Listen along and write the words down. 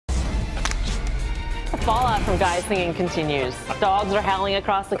fallout from guys thinking continues. Dogs are howling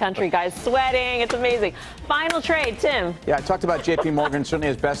across the country, guys sweating. It's amazing. Final trade, Tim. Yeah, I talked about JP Morgan certainly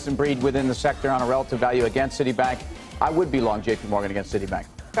as best in breed within the sector on a relative value against Citibank. I would be long JP Morgan against Citibank.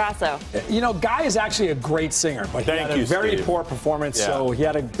 Grasso. You know, Guy is actually a great singer, but he had a very poor performance, so he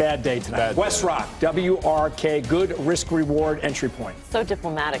had a bad day tonight. West Rock, WRK, good risk-reward entry point. So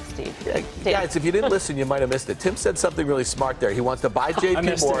diplomatic, Steve. Guys, if you didn't listen, you might have missed it. Tim said something really smart there. He wants to buy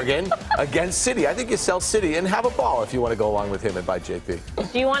JP Morgan against Citi. I think you sell Citi and have a ball if you want to go along with him and buy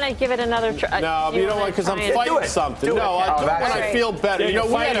JP. Do you want to give it another try? No, you don't want, because I'm fighting something. No, I do when I feel better. You know,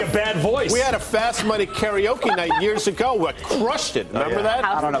 we had a bad voice. We had a Fast Money karaoke night years ago. We crushed it. Remember that?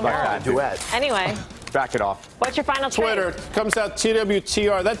 I don't know about that. Duet. Anyway. Back it off. What's your final trade? Twitter comes out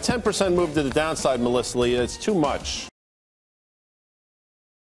TWTR. That 10% move to the downside, Melissa Lee, it's too much.